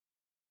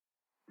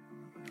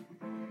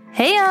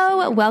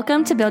Heyo!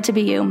 Welcome to Built to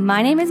Be You.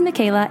 My name is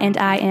Michaela, and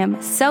I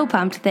am so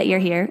pumped that you're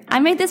here. I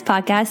made this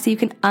podcast so you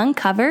can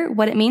uncover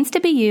what it means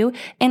to be you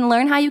and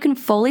learn how you can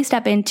fully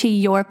step into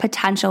your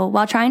potential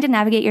while trying to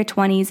navigate your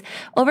 20s,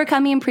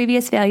 overcoming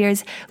previous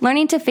failures,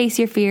 learning to face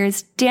your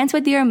fears, dance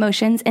with your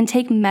emotions, and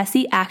take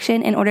messy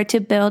action in order to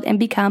build and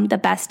become the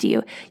best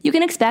you. You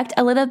can expect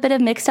a little bit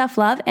of mixed tough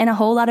love and a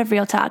whole lot of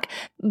real talk.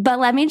 But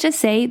let me just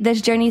say, this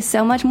journey is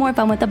so much more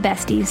fun with a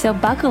bestie, so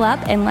buckle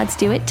up and let's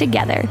do it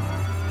together.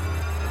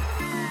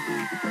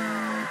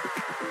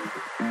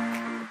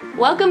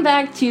 Welcome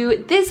back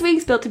to this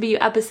week's Built to Be You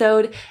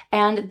episode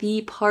and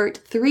the part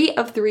 3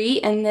 of 3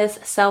 in this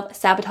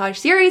self-sabotage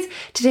series.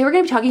 Today we're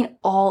going to be talking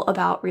all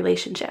about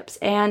relationships.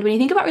 And when you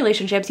think about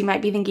relationships, you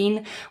might be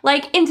thinking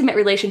like intimate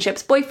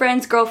relationships,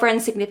 boyfriends,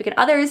 girlfriends, significant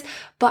others,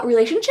 but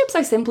relationships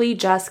are simply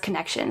just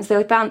connections.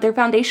 They're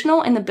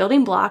foundational in the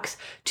building blocks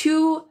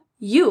to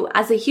you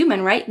as a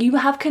human, right? You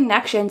have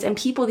connections and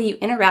people that you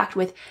interact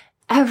with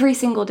every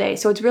single day.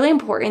 So it's really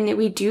important that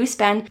we do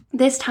spend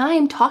this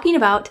time talking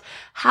about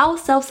how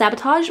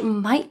self-sabotage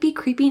might be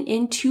creeping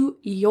into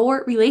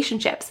your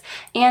relationships.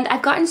 And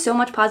I've gotten so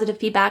much positive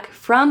feedback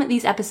from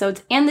these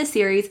episodes and this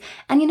series.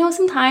 And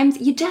sometimes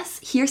you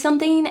just hear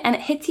something and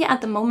it hits you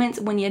at the moments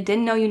when you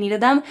didn't know you needed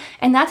them.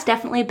 And that's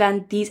definitely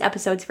been these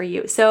episodes for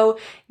you. So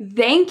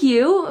thank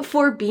you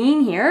for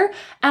being here.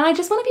 And I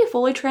just want to be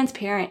fully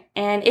transparent.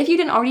 And if you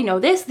didn't already know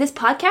this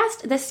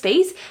podcast, this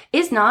space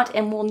is not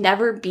and will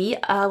never be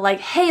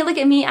like, hey, look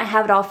at me, I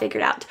have it all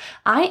figured out.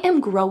 I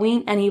am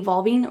growing and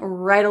evolving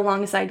right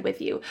alongside with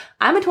you.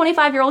 I'm a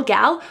 25-year-old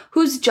gal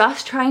who's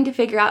just trying to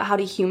figure out how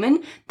to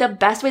human the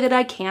best way that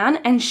I can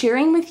and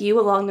sharing with you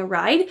along the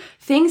ride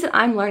things that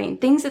I'm learning,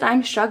 things that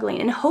I'm struggling,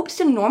 in hopes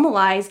to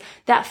normalize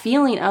that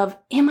feeling of,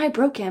 am I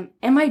broken?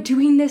 Am I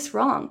doing this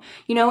wrong?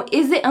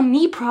 Is it a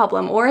me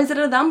problem or is it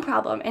a them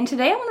problem? And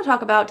today I want to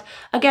talk about,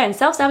 again,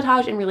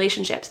 self-sabotage in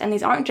relationships. And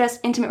these aren't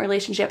just intimate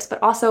relationships,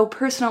 but also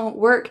personal,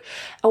 work,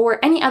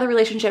 or any other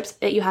relationships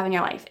that you have in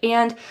your life.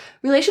 And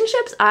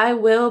relationships, I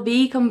will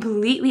be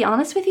completely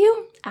honest with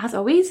you, as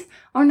always,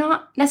 are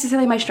not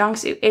necessarily my strong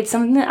suit. It's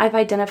something that I've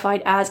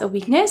identified as a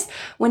weakness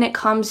when it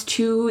comes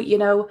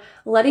to,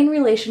 letting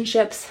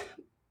relationships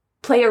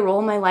play a role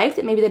in my life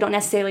that maybe they don't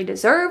necessarily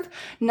deserve,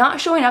 not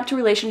showing up to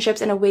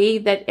relationships in a way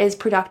that is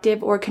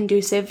productive or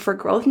conducive for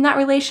growth in that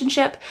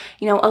relationship,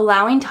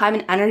 allowing time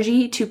and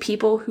energy to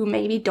people who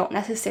maybe don't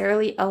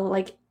necessarily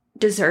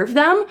deserve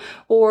them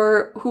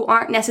or who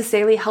aren't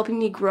necessarily helping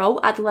me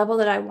grow at the level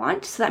that I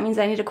want. So that means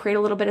I need to create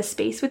a little bit of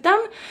space with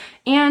them.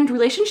 And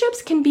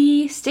relationships can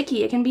be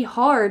sticky. It can be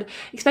hard,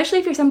 especially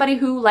if you're somebody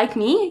who, like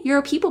me, you're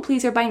a people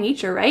pleaser by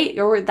nature, right?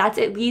 Or that's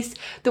at least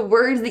the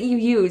words that you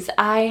use.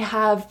 I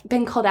have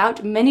been called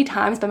out many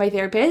times by my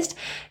therapist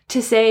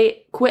to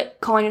say,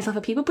 quit calling yourself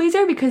a people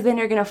pleaser because then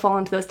you're going to fall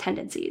into those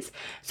tendencies.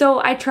 So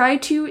I try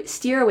to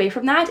steer away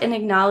from that and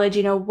acknowledge,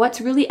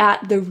 what's really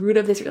at the root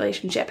of this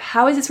relationship.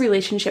 How is this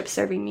relationship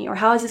serving me? Or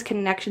how is this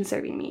connection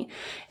serving me?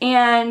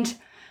 And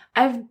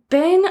I've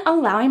been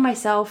allowing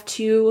myself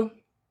to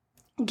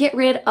get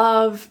rid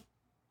of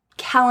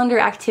calendar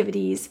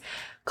activities,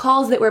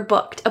 calls that were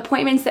booked,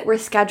 appointments that were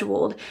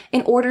scheduled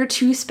in order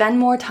to spend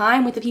more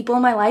time with the people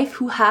in my life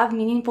who have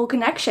meaningful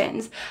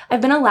connections.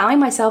 I've been allowing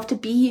myself to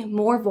be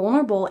more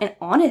vulnerable and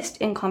honest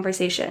in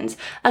conversations.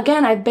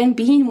 Again, I've been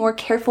being more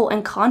careful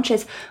and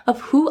conscious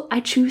of who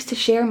I choose to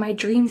share my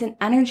dreams and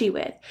energy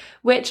with.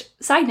 Which,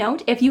 side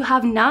note, if you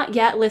have not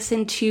yet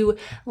listened to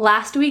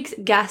last week's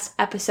guest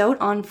episode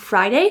on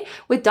Friday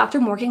with Dr.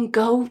 Morgan,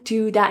 go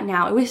do that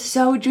now. It was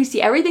so juicy.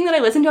 Everything that I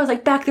listened to, I was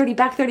like, back 30,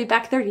 back 30,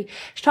 back 30.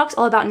 She talks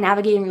all about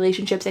navigating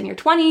relationships in your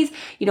 20s,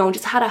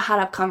 just how to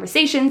have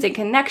conversations and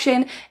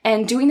connection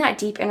and doing that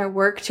deep inner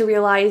work to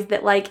realize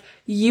that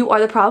you are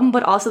the problem,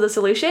 but also the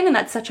solution. And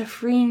that's such a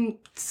freeing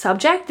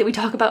subject that we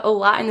talk about a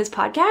lot in this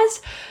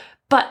podcast.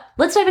 But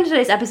let's dive into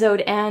today's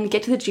episode and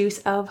get to the juice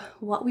of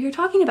what we are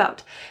talking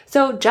about.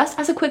 So just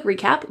as a quick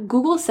recap,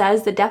 Google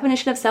says the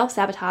definition of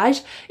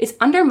self-sabotage is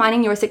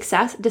undermining your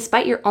success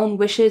despite your own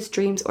wishes,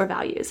 dreams, or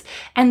values.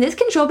 And this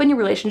can show up in your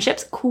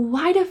relationships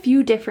quite a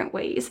few different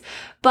ways.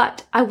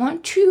 But I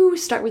want to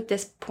start with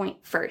this point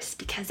first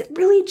because it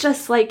really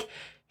just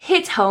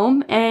hits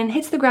home and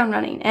hits the ground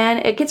running.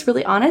 And it gets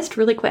really honest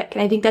really quick.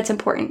 And I think that's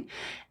important.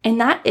 And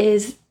that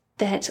is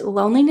that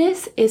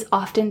loneliness is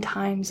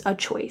oftentimes a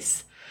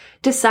choice.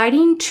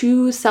 Deciding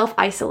to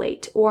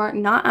self-isolate or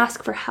not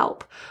ask for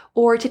help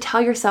or to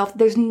tell yourself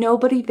there's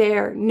nobody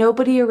there,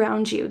 nobody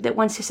around you that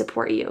wants to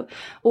support you,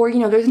 or,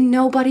 there's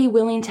nobody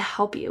willing to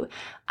help you.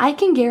 I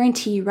can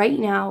guarantee right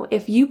now,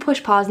 if you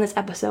push pause in this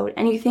episode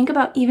and you think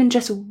about even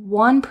just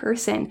one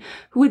person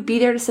who would be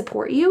there to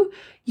support you,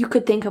 you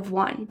could think of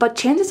one. But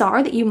chances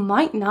are that you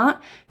might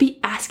not be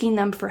asking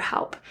them for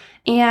help.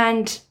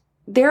 And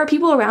there are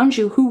people around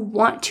you who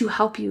want to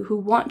help you, who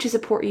want to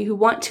support you, who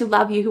want to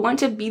love you, who want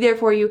to be there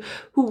for you,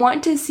 who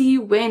want to see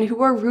you win,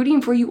 who are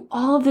rooting for you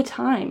all of the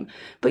time.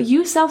 But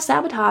you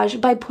self-sabotage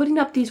by putting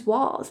up these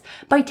walls,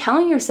 by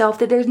telling yourself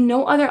that there's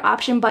no other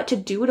option but to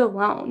do it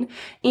alone.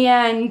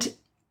 And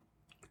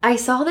I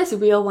saw this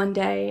reel one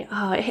day.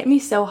 It hit me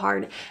so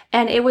hard.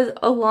 And it was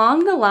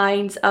along the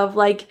lines of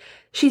like,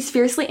 she's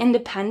fiercely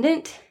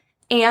independent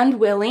and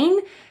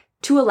willing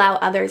to allow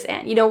others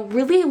in.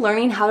 Really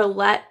learning how to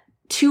let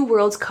two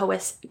worlds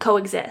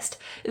coexist.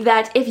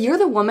 That if you're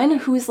the woman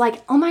who's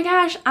like, oh my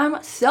gosh,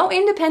 I'm so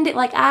independent,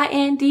 like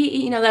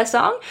INDE, that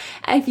song?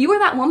 If you are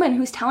that woman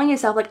who's telling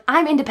yourself like,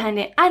 I'm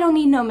independent, I don't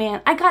need no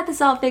man, I got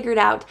this all figured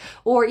out,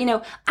 or,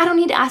 I don't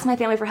need to ask my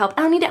family for help,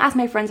 I don't need to ask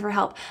my friends for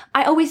help,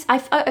 I've always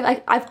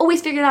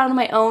figured it out on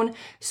my own,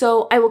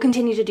 so I will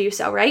continue to do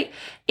so, right?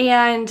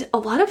 And a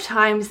lot of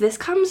times this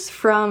comes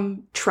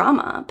from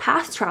trauma,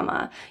 past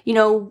trauma,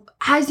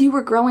 as you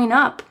were growing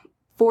up.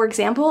 For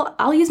example,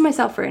 I'll use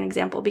myself for an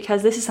example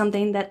because this is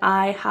something that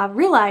I have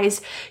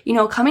realized,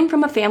 coming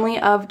from a family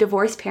of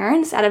divorced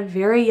parents at a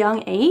very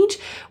young age,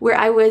 where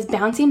I was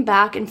bouncing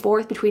back and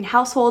forth between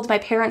households. My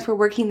parents were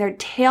working their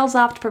tails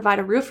off to provide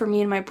a roof for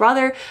me and my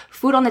brother,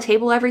 food on the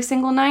table every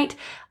single night.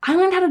 I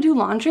learned how to do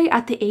laundry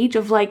at the age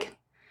of I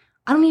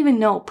don't even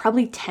know,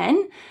 probably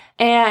 10.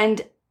 And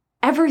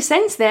ever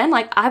since then,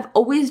 I've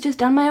always just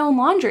done my own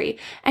laundry.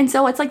 And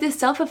so it's like this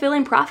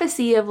self-fulfilling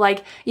prophecy of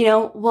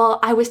well,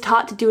 I was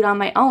taught to do it on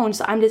my own,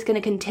 so I'm just going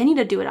to continue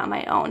to do it on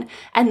my own.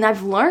 And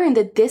I've learned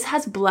that this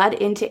has bled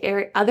into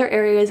other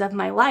areas of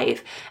my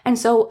life. And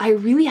so I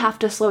really have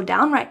to slow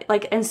down,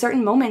 in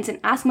certain moments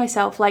and ask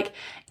myself,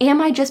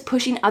 am I just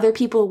pushing other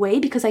people away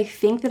because I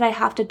think that I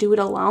have to do it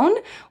alone?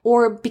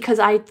 Or because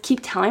I keep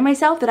telling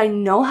myself that I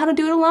know how to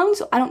do it alone,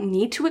 so I don't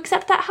need to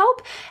accept that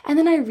help? And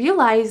then I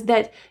realized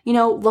that,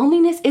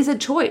 loneliness is a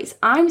choice.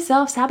 I'm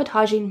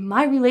self-sabotaging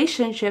my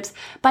relationships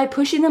by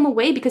pushing them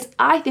away because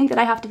I think that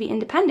I have to be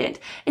independent.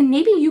 And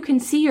maybe you can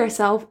see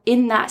yourself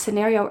in that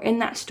scenario or in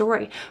that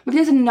story. But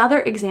there's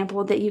another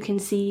example that you can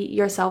see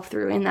yourself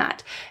through in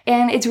that.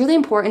 And it's really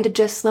important to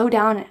just slow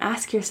down and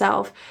ask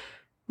yourself,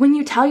 when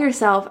you tell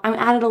yourself, I'm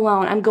at it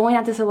alone, I'm going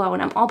at this alone,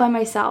 I'm all by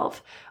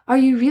myself, are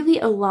you really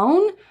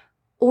alone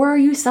or are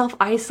you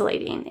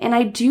self-isolating? And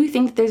I do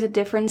think that there's a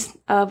difference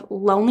of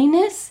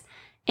loneliness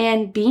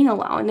and being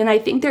alone. And I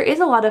think there is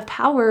a lot of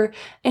power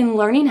in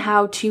learning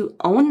how to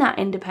own that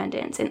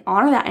independence and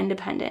honor that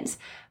independence.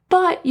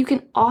 But you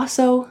can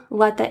also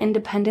let that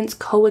independence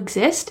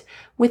coexist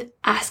with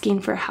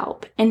asking for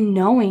help and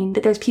knowing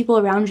that there's people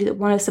around you that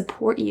want to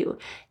support you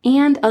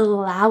and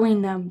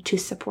allowing them to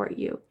support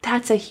you.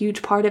 That's a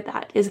huge part of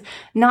that, is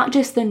not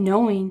just the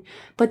knowing,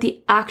 but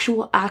the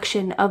actual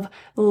action of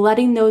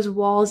letting those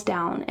walls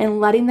down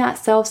and letting that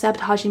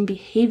self-sabotaging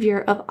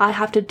behavior of I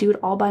have to do it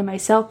all by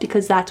myself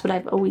because that's what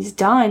I've always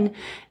done,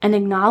 and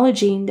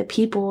acknowledging the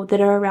people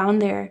that are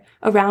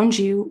around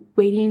you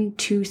waiting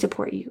to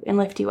support you and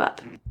lift you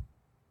up.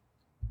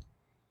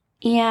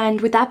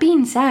 And with that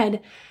being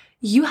said,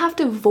 you have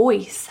to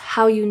voice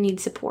how you need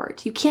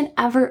support. You can't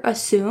ever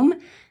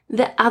assume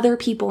that other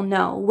people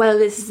know, whether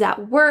this is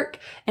at work,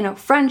 in a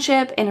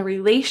friendship, in a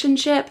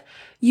relationship.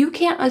 You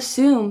can't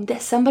assume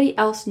that somebody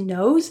else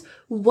knows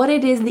what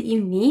it is that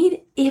you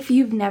need if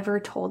you've never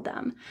told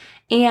them.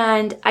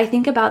 And I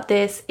think about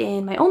this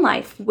in my own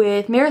life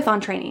with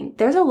marathon training.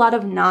 There's a lot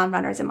of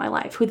non-runners in my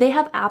life who they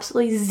have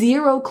absolutely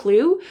zero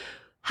clue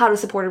how to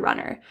support a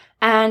runner.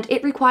 And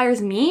it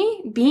requires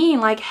me being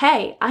like,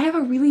 hey, I have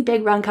a really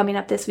big run coming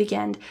up this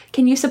weekend.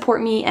 Can you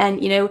support me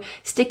and,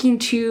 sticking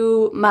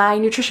to my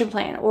nutrition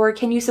plan? Or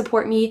can you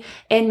support me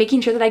in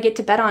making sure that I get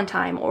to bed on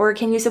time? Or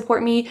can you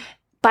support me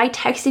by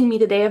texting me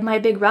the day of my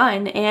big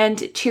run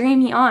and cheering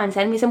me on,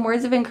 sending me some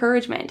words of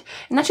encouragement?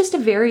 And that's just a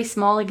very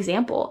small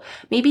example.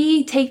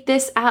 Maybe take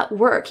this at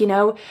work,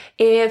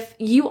 if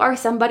you are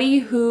somebody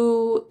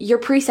who you're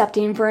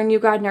precepting for a new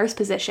grad nurse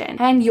position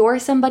and you're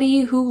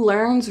somebody who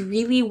learns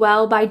really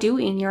well by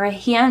doing, you're a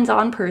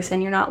hands-on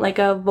person, you're not like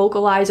a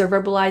vocalize or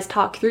verbalize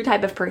talk through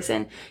type of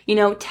person,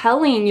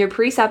 telling your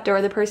preceptor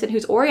or the person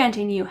who's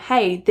orienting you,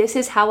 hey, this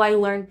is how I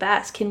learned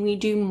best. Can we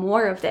do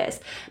more of this?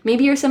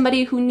 Maybe you're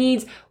somebody who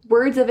needs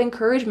words of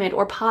encouragement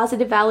or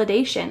positive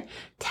validation,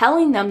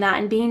 telling them that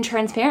and being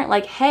transparent,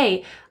 like,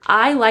 hey,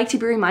 I like to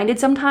be reminded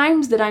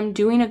sometimes that I'm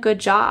doing a good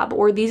job,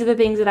 or these are the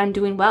things that I'm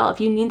doing well, if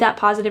you need that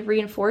positive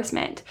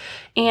reinforcement.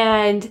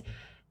 And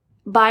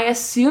by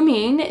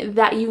assuming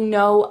that you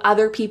know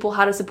other people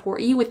how to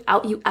support you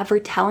without you ever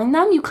telling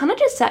them, you kind of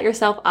just set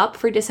yourself up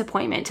for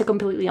disappointment, to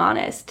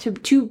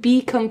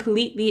be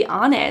completely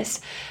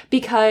honest,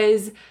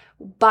 because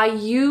by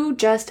you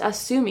just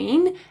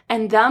assuming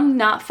and them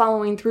not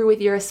following through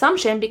with your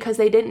assumption because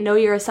they didn't know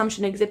your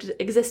assumption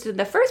existed in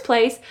the first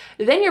place,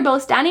 then you're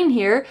both standing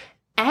here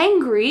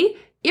angry,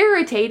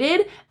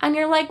 irritated, and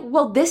you're like,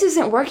 well, this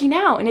isn't working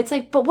out. And it's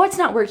like, but what's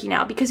not working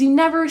out? Because you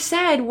never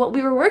said what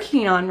we were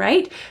working on,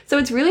 right? So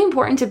it's really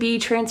important to be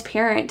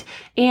transparent.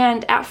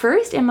 And at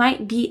first, it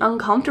might be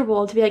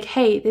uncomfortable to be like,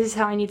 hey, this is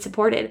how I need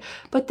supported.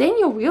 But then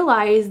you'll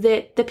realize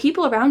that the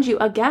people around you,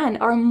 again,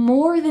 are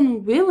more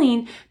than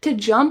willing to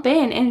jump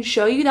in and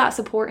show you that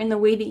support in the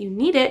way that you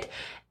need it.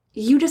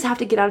 You just have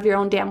to get out of your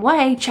own damn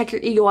way, check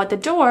your ego at the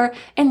door,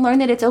 and learn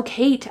that it's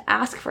okay to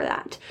ask for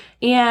that.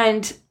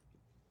 And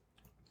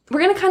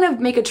we're going to kind of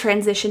make a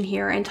transition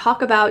here and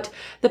talk about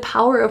the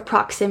power of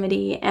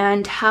proximity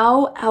and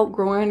how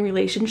outgrowing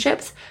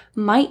relationships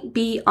might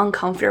be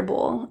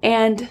uncomfortable,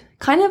 and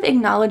kind of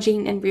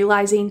acknowledging and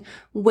realizing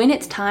when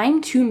it's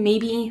time to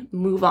maybe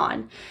move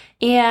on.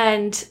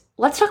 And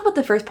let's talk about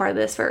the first part of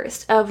this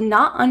first, of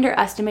not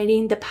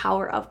underestimating the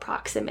power of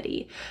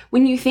proximity.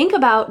 When you think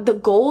about the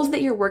goals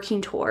that you're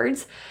working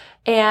towards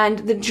and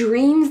the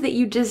dreams that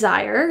you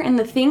desire and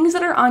the things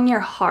that are on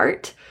your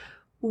heart,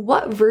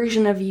 what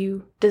version of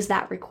you does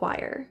that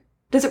require?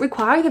 Does it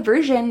require the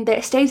version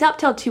that stays up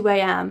till 2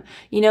 a.m.,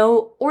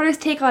 orders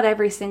takeout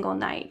every single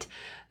night,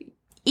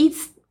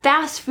 eats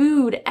fast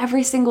food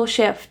every single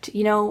shift,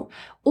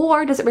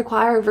 or does it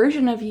require a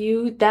version of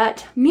you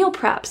that meal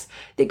preps,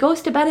 that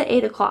goes to bed at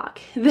 8 o'clock,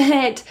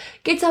 that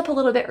gets up a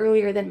little bit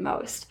earlier than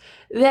most,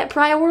 that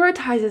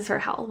prioritizes her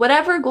health?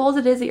 Whatever goals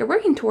it is that you're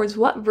working towards,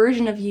 what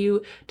version of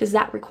you does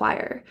that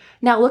require?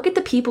 Now look at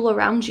the people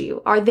around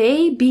you. Are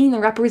they being the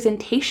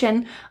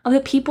representation of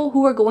the people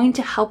who are going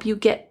to help you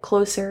get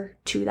closer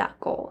to that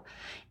goal?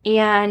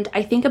 And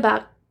I think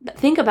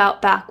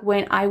about back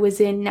when I was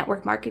in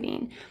network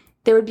marketing.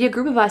 There would be a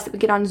group of us that would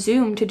get on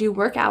Zoom to do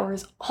work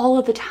hours all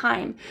of the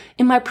time.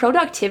 And my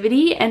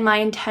productivity and my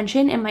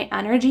intention and my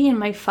energy and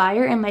my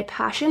fire and my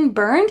passion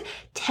burned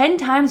 10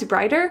 times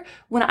brighter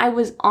when I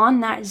was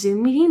on that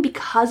Zoom meeting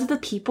because of the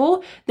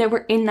people that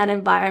were in that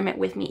environment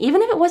with me.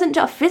 Even if it wasn't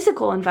a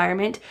physical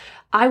environment,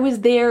 I was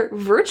there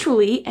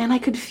virtually and I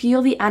could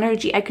feel the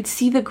energy. I could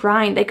see the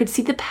grind. I could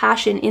see the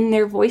passion in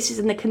their voices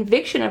and the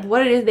conviction of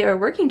what it is they were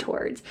working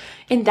towards.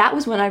 And that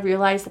was when I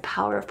realized the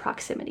power of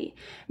proximity.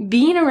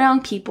 Being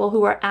around people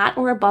who are at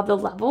or above the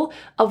level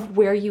of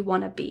where you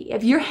want to be.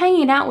 If you're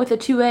hanging out with the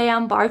 2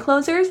 a.m. bar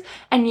closers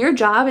and your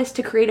job is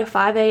to create a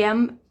 5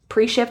 a.m.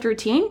 pre-shift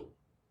routine,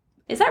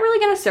 is that really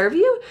going to serve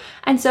you?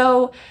 And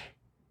so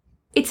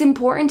it's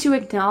important to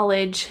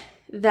acknowledge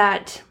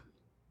that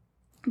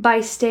by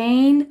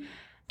staying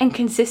and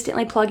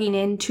consistently plugging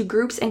into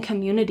groups and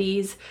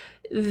communities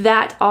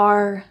that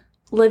are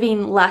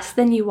living less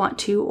than you want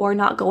to or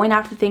not going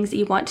after the things that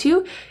you want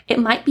to, it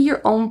might be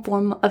your own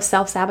form of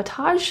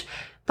self-sabotage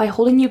by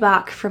holding you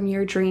back from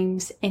your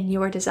dreams and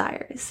your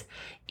desires.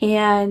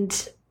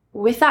 And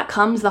with that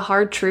comes the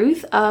hard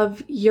truth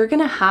of you're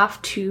going to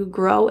have to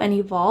grow and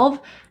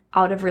evolve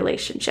out of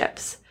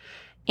relationships.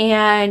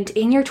 And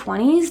in your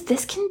 20s,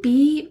 this can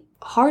be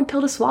hard pill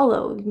to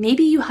swallow.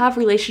 Maybe you have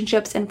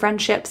relationships and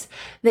friendships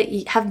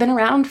that have been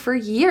around for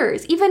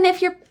years. Even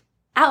if you're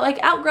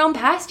outgrown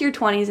past your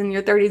 20s and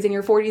your 30s and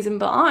your 40s and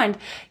beyond,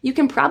 you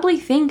can probably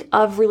think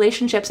of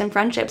relationships and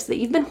friendships that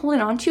you've been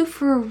holding on to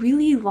for a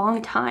really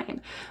long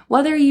time.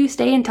 Whether you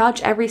stay in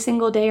touch every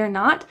single day or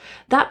not,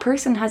 that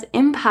person has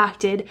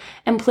impacted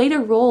and played a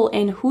role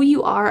in who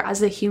you are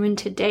as a human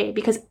today,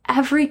 because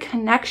every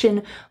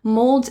connection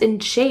molds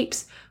and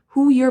shapes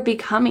who you're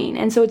becoming.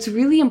 And so it's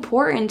really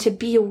important to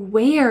be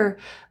aware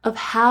of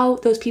how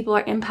those people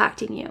are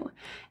impacting you.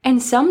 And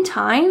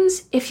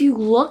sometimes if you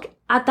look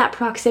at that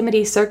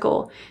proximity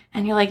circle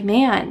and you're like,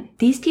 man,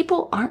 these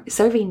people aren't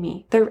serving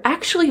me. They're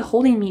actually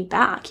holding me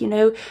back.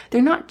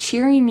 They're not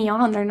cheering me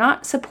on. They're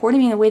not supporting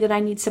me in the way that I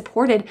need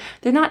supported.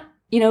 They're not,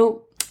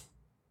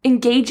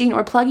 engaging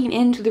or plugging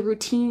into the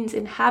routines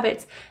and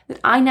habits that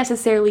I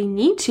necessarily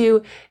need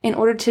to in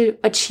order to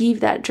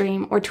achieve that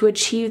dream or to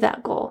achieve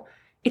that goal.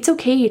 It's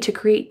okay to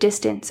create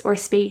distance or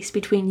space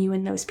between you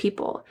and those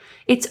people.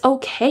 It's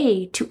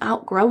okay to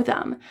outgrow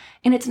them.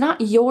 And it's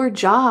not your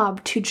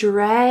job to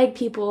drag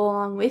people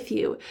along with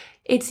you.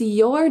 It's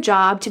your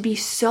job to be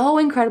so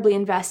incredibly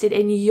invested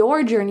in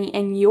your journey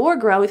and your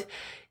growth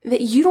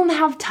that you don't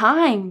have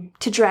time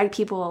to drag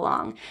people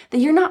along, that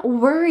you're not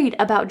worried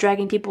about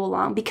dragging people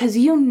along because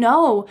you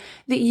know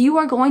that you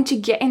are going to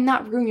get in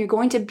that room, you're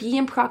going to be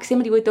in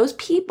proximity with those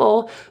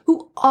people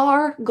who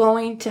are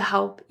going to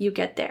help you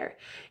get there.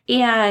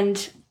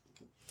 And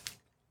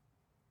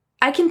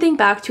I can think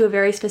back to a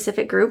very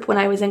specific group when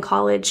I was in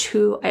college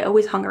who I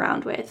always hung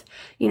around with.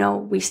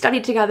 We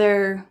studied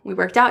together, we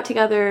worked out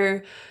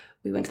together,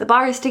 we went to the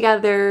bars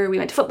together, we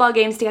went to football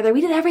games together,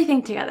 we did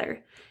everything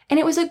together. And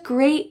it was a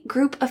great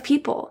group of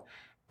people.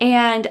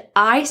 And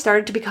I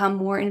started to become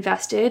more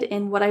invested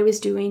in what I was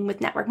doing with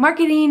network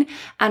marketing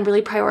and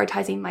really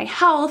prioritizing my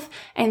health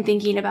and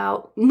thinking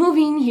about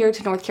moving here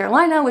to North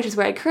Carolina, which is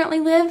where I currently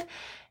live.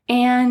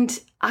 And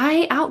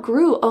I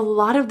outgrew a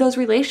lot of those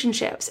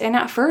relationships. And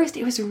at first,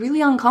 it was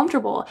really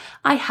uncomfortable.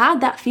 I had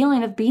that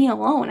feeling of being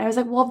alone. I was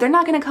like, well, if they're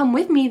not going to come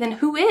with me, then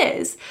who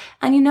is?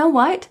 And you know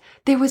what?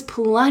 There was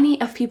plenty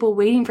of people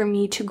waiting for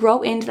me to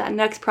grow into that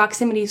next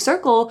proximity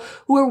circle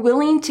who were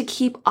willing to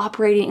keep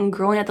operating and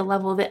growing at the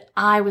level that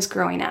I was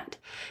growing at.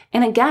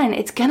 And again,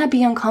 it's going to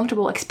be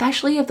uncomfortable,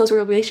 especially if those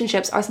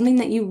relationships are something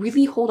that you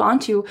really hold on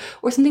to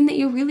or something that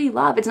you really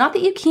love. It's not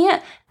that you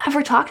can't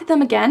ever talk to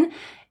them again.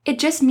 It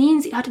just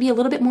means you have to be a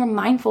little bit more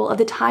mindful of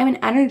the time and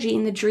energy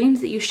and the dreams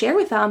that you share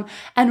with them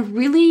and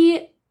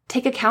really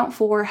take account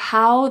for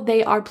how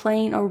they are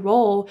playing a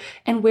role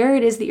and where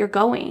it is that you're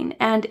going.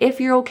 And if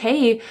you're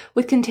okay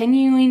with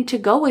continuing to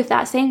go with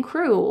that same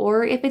crew,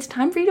 or if it's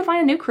time for you to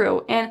find a new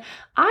crew. And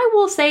I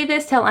will say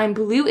this till I'm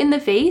blue in the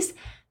face,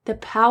 the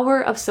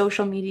power of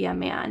social media,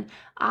 man.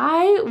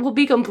 I will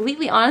be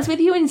completely honest with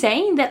you in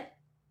saying that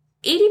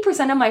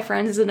 80% of my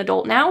friends as an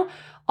adult now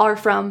are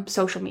from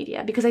social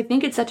media, because I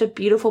think it's such a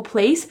beautiful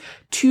place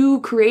to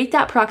create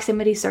that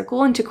proximity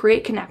circle and to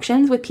create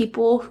connections with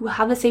people who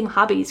have the same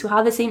hobbies, who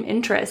have the same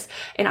interests.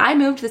 And I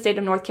moved to the state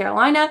of North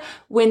Carolina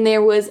when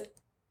there was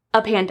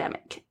a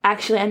pandemic.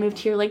 Actually, I moved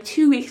here like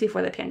 2 weeks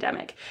before the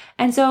pandemic.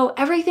 And so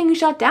everything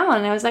shut down.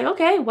 And I was like,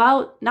 okay,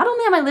 well, not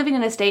only am I living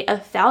in a state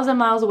 1,000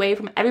 miles away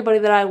from everybody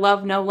that I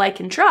love, know, like,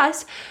 and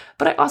trust,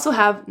 but I also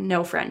have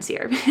no friends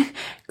here.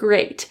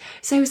 Great.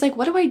 So I was like,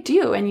 what do I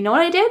do? And you know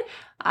what I did?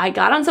 I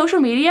got on social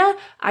media,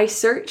 I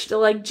searched the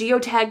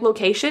geotag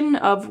location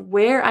of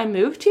where I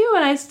moved to,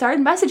 and I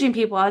started messaging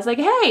people. I was like,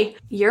 hey,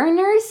 you're a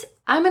nurse?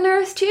 I'm a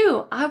nurse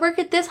too. I work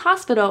at this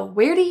hospital.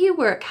 Where do you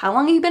work? How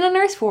long have you been a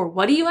nurse for?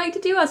 What do you like to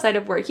do outside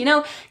of work? Kind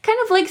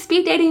of like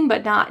speed dating,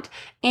 but not.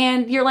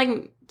 And you're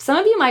like, some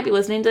of you might be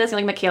listening to this and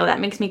like, Michaela, that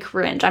makes me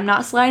cringe. I'm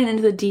not sliding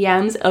into the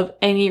DMs of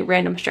any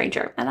random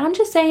stranger. And I'm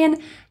just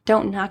saying,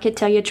 don't knock it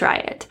till you try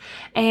it.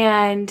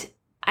 And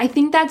I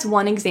think that's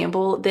one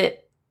example that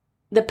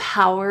the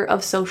power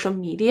of social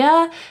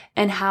media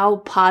and how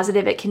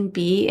positive it can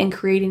be in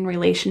creating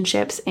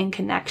relationships and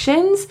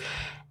connections.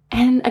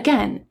 And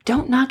again,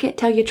 don't knock it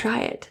till you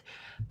try it.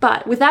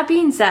 But with that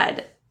being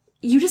said,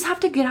 you just have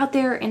to get out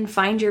there and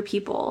find your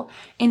people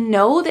and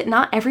know that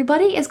not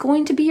everybody is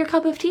going to be your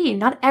cup of tea.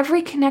 Not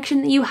every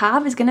connection that you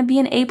have is going to be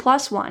an A+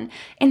 one.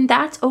 And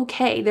that's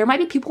okay. There might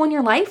be people in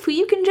your life who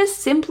you can just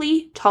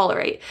simply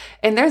tolerate.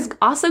 And there's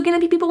also going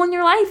to be people in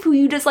your life who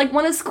you just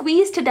want to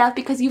squeeze to death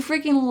because you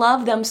freaking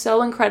love them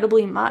so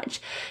incredibly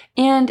much.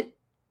 And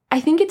I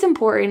think it's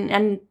important,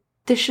 and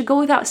this should go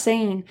without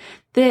saying,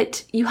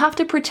 that you have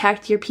to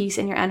protect your peace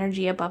and your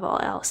energy above all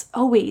else,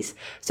 always.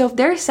 So if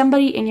there's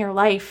somebody in your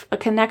life, a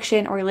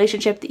connection or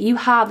relationship that you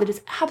have that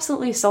is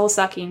absolutely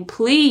soul-sucking,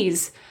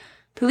 please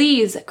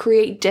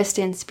create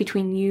distance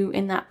between you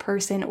and that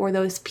person or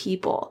those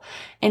people.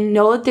 And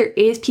know that there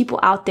is people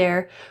out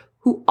there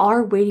who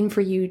are waiting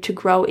for you to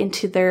grow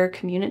into their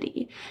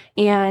community.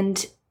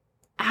 And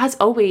as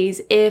always,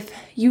 if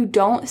you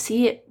don't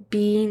see it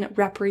being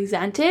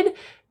represented,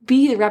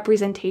 be the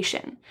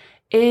representation.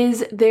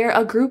 Is there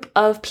a group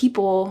of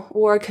people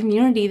or a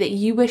community that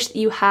you wish that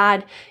you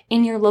had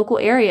in your local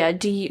area?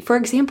 For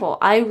example,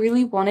 I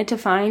really wanted to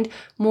find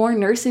more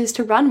nurses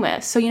to run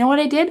with. So you know what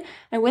I did?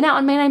 I went out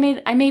and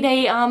I made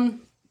a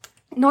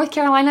North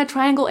Carolina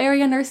Triangle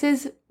area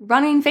nurses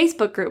running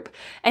Facebook group.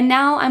 And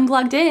now I'm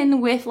plugged in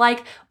with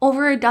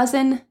over a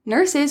dozen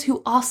nurses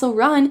who also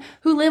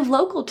who live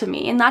local to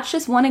me. And that's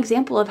just one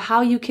example of how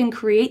you can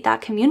create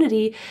that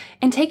community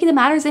and taking the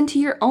matters into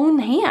your own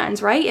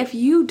hands, right? If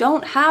you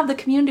don't have the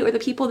community or the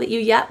people that you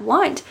yet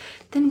want,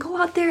 then go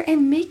out there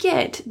and make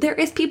it. There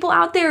is people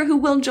out there who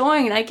will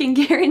join. I can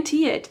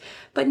guarantee it.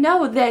 But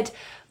know that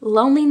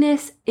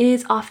loneliness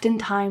is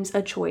oftentimes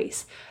a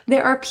choice.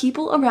 There are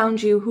people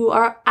around you who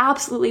are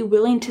absolutely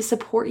willing to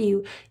support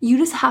you. You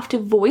just have to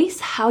voice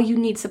how you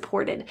need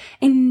supported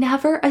and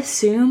never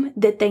assume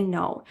that they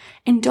know.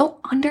 And don't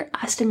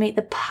underestimate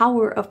the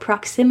power of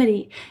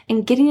proximity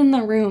and getting in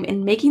the room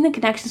and making the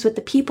connections with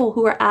the people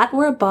who are at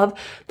or above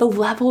the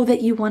level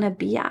that you want to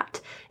be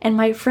at. And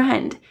my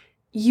friend,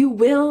 you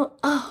will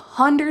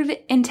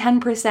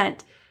 110%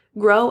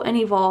 grow and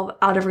evolve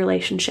out of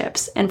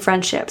relationships and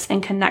friendships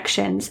and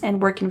connections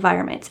and work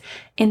environments.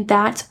 And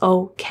that's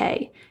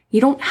okay.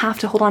 You don't have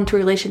to hold on to a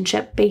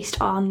relationship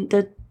based on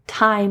the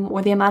time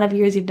or the amount of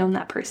years you've known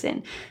that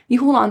person.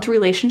 You hold on to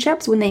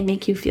relationships when they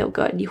make you feel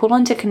good. You hold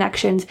on to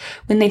connections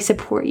when they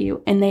support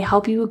you and they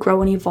help you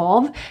grow and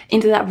evolve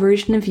into that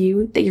version of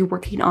you that you're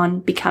working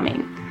on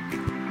becoming.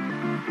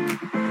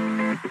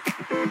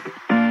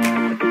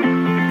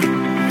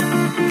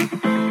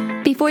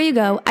 Before you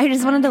go, I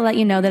just wanted to let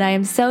you know that I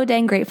am so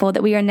dang grateful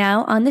that we are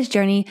now on this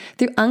journey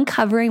through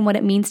uncovering what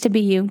it means to be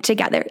you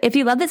together. If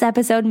you love this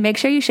episode, make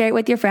sure you share it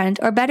with your friend,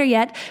 or better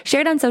yet,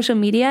 share it on social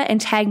media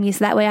and tag me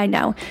so that way I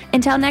know.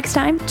 Until next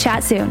time,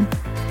 chat soon.